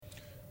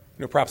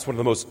Perhaps one of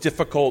the most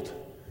difficult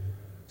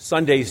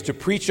Sundays to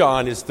preach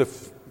on is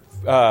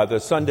the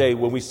Sunday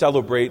when we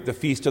celebrate the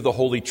Feast of the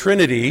Holy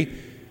Trinity,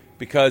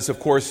 because, of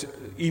course,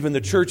 even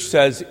the church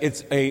says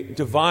it's a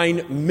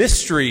divine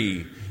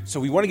mystery.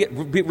 So we want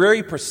to be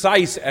very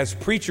precise as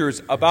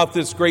preachers about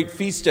this great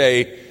feast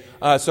day,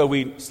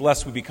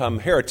 lest we become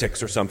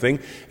heretics or something.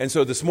 And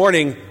so this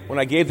morning, when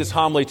I gave this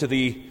homily to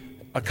the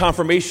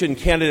confirmation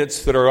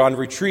candidates that are on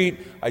retreat,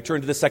 I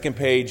turned to the second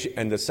page,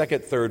 and the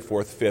second, third,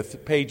 fourth,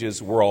 fifth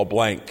pages were all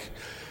blank.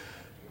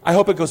 I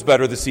hope it goes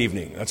better this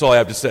evening. That's all I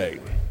have to say.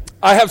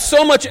 I have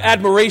so much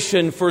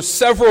admiration for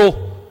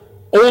several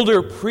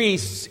older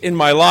priests in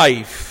my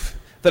life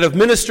that have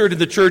ministered in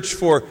the church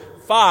for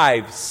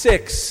 5,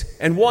 6,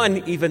 and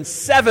one even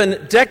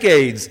 7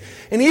 decades.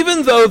 And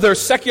even though their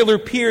secular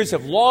peers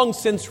have long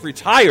since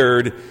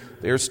retired,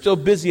 they are still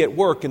busy at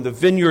work in the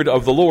vineyard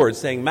of the Lord,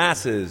 saying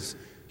masses,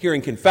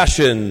 hearing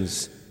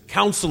confessions,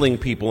 counseling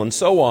people, and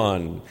so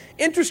on.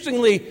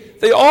 Interestingly,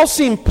 they all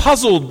seem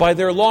puzzled by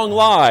their long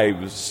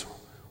lives.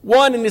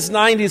 One in his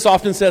 90s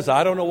often says,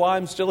 "I don't know why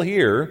I'm still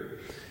here,"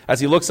 as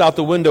he looks out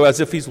the window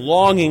as if he's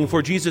longing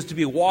for Jesus to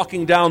be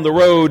walking down the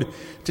road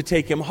to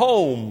take him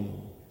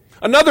home.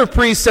 Another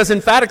priest says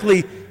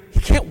emphatically, he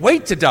can't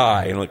wait to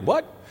die. And I'm like,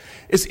 what?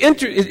 It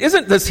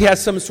isn't that he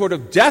has some sort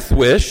of death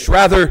wish.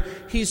 Rather,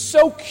 he's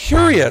so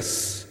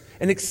curious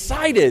and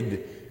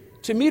excited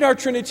to meet our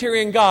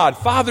Trinitarian God,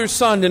 Father,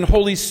 Son, and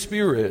Holy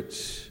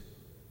Spirit.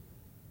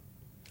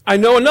 I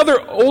know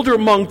another older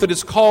monk that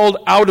is called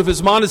out of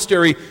his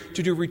monastery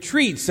to do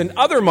retreats in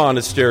other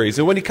monasteries.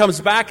 And when he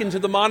comes back into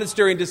the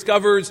monastery and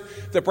discovers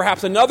that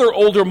perhaps another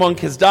older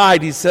monk has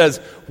died, he says,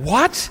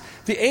 "What?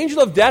 The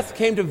angel of death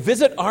came to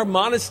visit our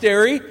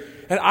monastery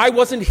and I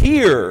wasn't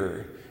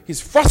here."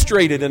 He's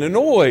frustrated and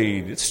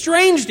annoyed. It's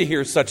strange to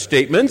hear such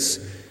statements.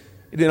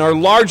 In our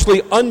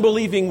largely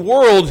unbelieving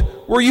world,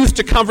 we're used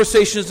to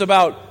conversations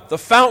about the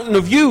fountain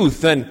of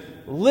youth and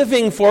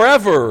living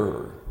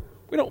forever.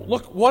 We don't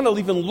want to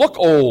even look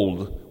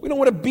old. We don't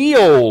want to be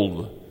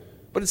old.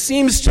 But it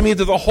seems to me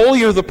that the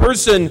holier the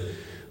person,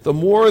 the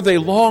more they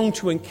long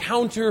to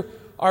encounter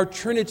our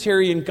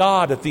Trinitarian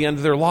God at the end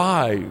of their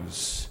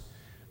lives.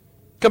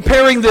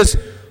 Comparing this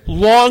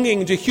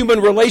longing to human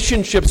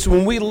relationships,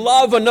 when we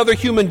love another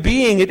human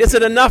being, it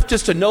isn't enough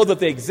just to know that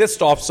they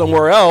exist off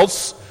somewhere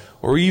else,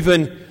 or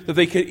even that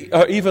they could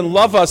even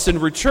love us in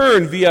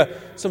return via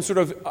some sort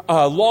of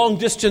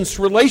long-distance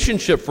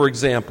relationship, for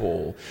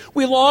example.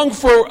 We long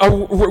for a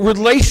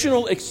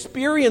relational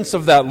experience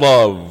of that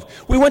love.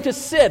 We want to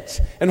sit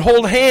and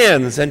hold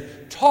hands and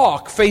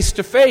talk face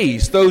to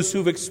face. Those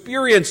who've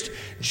experienced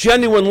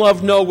genuine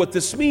love know what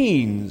this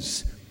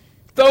means.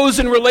 Those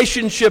in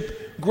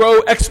relationship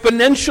grow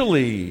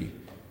exponentially,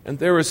 and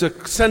there is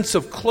a sense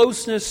of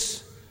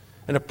closeness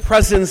and a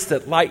presence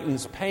that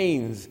lightens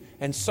pains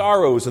and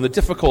sorrows and the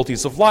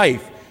difficulties of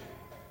life.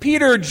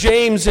 Peter,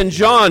 James, and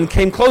John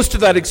came close to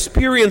that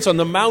experience on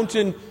the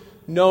mountain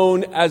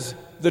known as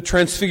the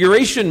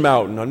Transfiguration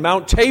Mountain, on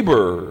Mount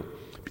Tabor.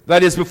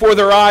 That is, before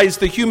their eyes,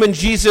 the human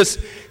Jesus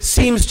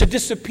seems to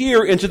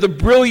disappear into the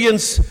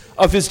brilliance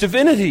of his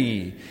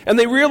divinity. And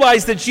they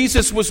realized that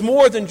Jesus was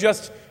more than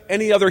just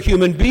any other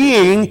human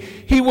being.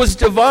 He was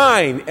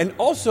divine and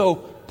also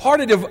part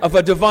of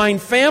a divine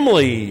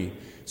family.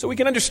 So we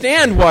can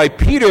understand why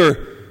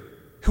Peter,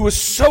 who was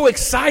so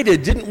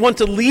excited, didn't want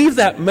to leave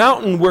that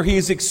mountain where he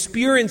is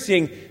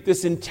experiencing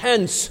this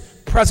intense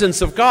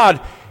presence of God.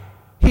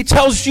 He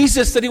tells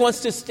Jesus that he wants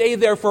to stay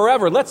there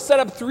forever. Let's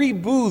set up 3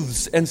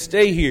 booths and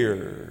stay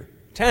here.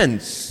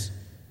 Tents.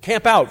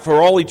 Camp out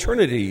for all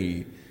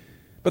eternity.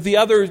 But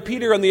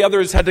Peter and the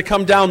others had to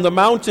come down the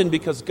mountain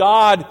because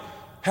God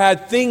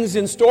had things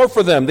in store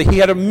for them. That he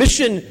had a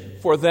mission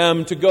for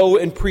them to go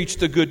and preach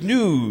the good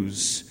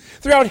news.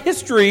 Throughout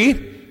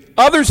history,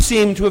 others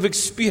seem to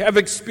have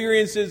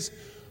experiences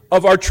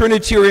of our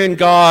Trinitarian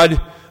God,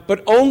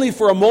 but only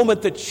for a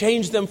moment that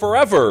changed them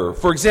forever.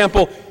 For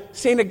example,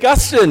 St.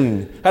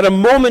 Augustine had a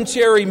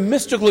momentary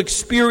mystical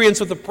experience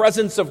with the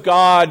presence of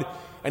God,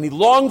 and he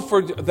longed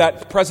for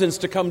that presence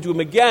to come to him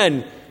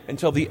again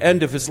until the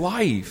end of his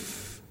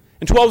life.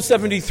 In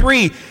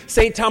 1273,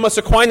 St. Thomas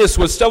Aquinas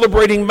was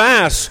celebrating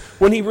Mass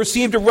when he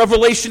received a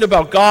revelation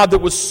about God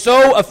that was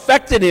so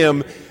affected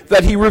him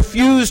that he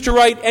refused to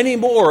write any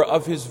more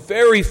of his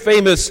very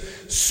famous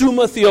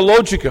Summa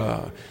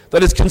Theologica,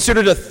 that is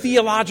considered a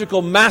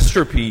theological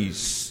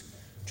masterpiece.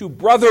 To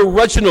Brother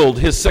Reginald,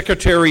 his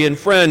secretary and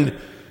friend,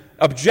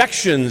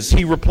 objections,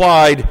 he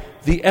replied,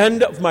 "The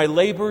end of my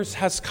labors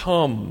has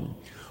come.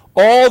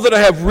 All that I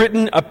have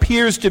written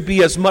appears to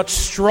be as much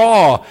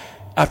straw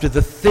after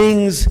the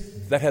things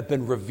that have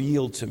been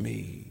revealed to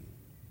me."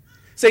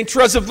 St.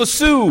 Therese of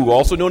Lisieux,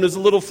 also known as the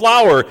Little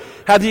Flower,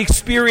 had the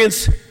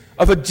experience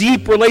of a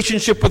deep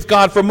relationship with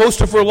God for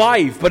most of her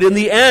life, but in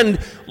the end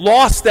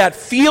lost that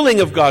feeling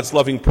of God's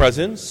loving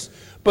presence,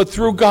 but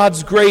through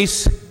God's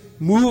grace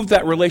moved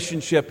that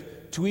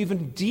relationship to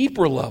even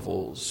deeper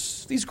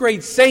levels. These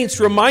great saints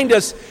remind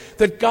us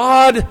that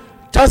God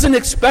doesn't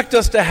expect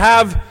us to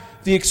have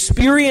the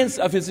experience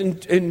of his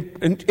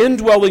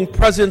indwelling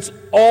presence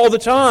all the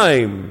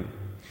time.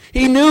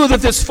 He knew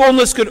that this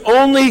fullness could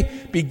only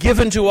be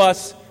given to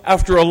us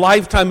after a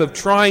lifetime of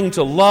trying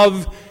to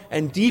love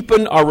and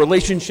deepen our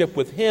relationship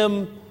with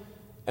him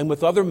and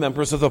with other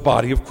members of the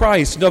body of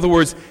Christ. In other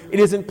words, it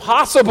is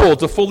impossible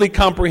to fully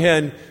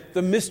comprehend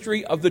the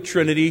mystery of the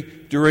Trinity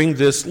during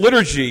this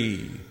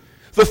liturgy.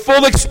 The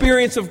full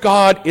experience of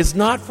God is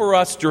not for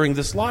us during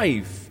this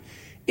life.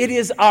 It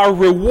is our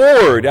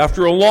reward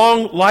after a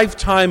long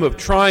lifetime of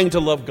trying to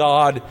love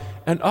God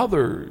and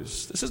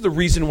others. This is the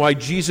reason why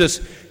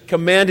Jesus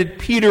commanded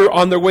Peter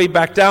on their way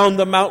back down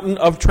the mountain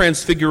of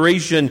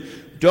transfiguration,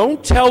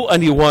 "Don't tell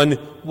anyone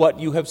what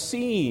you have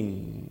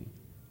seen."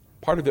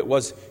 Part of it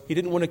was he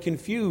didn't want to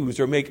confuse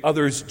or make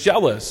others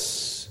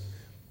jealous.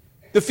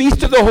 The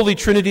Feast of the Holy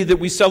Trinity that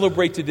we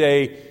celebrate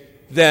today,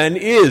 then,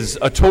 is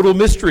a total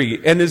mystery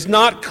and is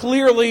not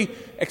clearly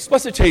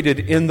explicitated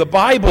in the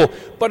Bible,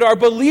 but our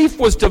belief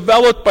was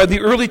developed by the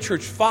early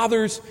church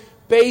fathers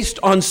based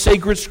on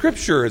sacred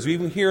scripture, as we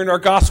even hear in our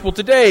gospel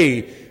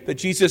today, that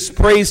Jesus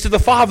prays to the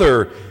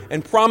Father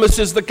and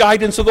promises the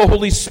guidance of the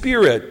Holy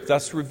Spirit,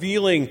 thus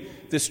revealing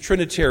this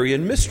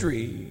Trinitarian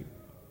mystery.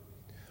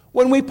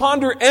 When we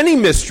ponder any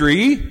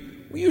mystery,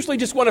 we usually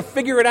just want to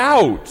figure it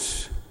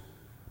out.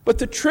 But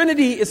the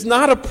Trinity is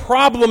not a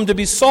problem to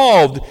be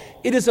solved.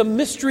 It is a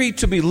mystery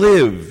to be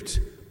lived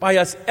by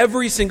us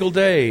every single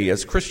day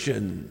as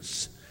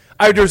Christians.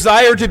 Our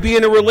desire to be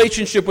in a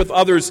relationship with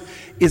others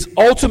is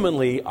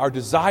ultimately our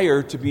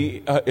desire to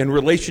be in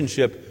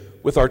relationship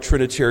with our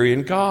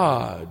Trinitarian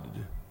God.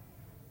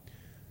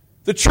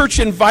 The church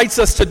invites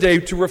us today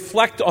to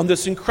reflect on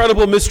this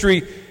incredible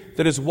mystery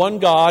that is one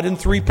God in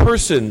three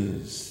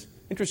persons.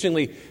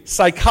 Interestingly,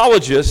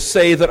 psychologists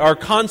say that our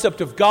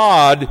concept of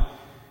God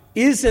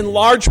is in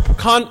large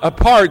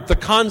part the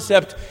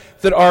concept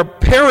that our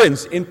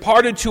parents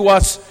imparted to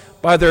us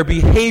by their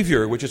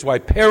behavior, which is why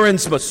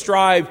parents must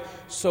strive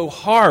so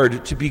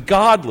hard to be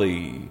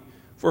godly.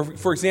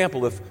 For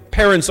example, if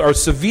parents are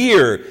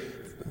severe,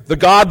 the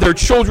God their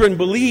children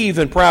believe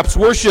and perhaps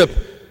worship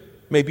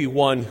may be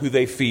one who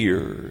they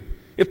fear.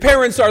 If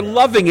parents are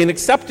loving and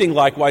accepting,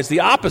 likewise the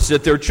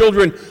opposite, their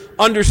children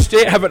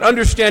have an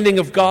understanding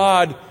of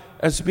God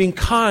as being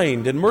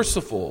kind and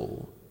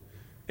merciful.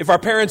 If our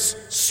parents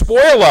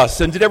spoil us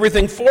and did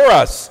everything for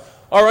us,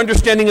 our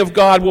understanding of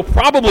God will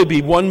probably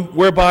be one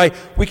whereby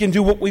we can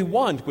do what we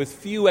want with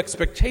few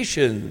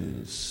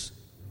expectations.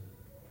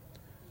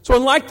 So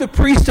unlike the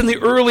priest in the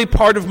early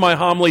part of my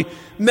homily,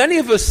 many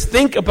of us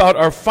think about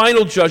our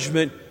final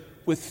judgment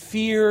with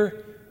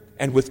fear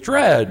and with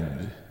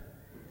dread.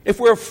 If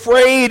we're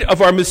afraid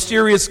of our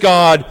mysterious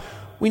God,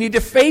 we need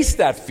to face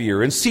that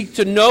fear and seek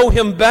to know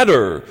him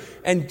better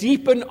and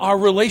deepen our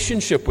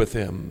relationship with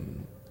him.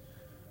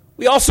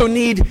 We also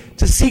need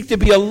to seek to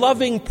be a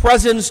loving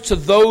presence to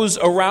those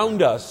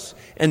around us,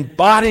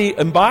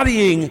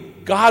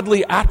 embodying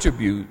godly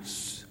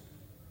attributes.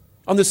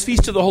 On this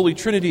Feast of the Holy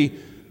Trinity,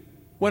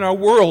 when our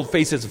world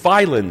faces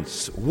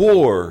violence,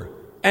 war,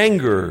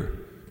 anger,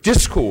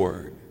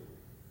 discord,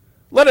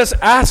 let us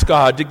ask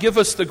God to give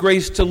us the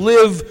grace to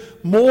live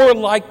more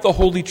like the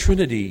Holy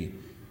Trinity,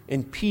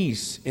 in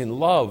peace, in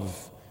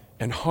love,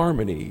 and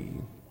harmony.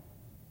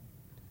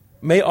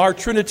 May our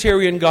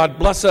Trinitarian God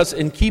bless us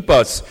and keep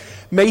us.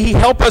 May he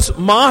help us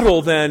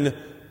model, then,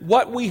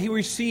 what we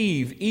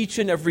receive each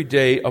and every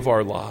day of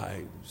our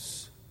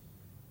lives.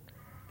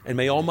 And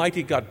may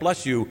Almighty God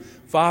bless you,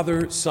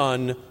 Father,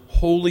 Son,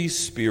 Holy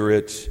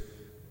Spirit.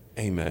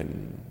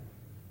 Amen.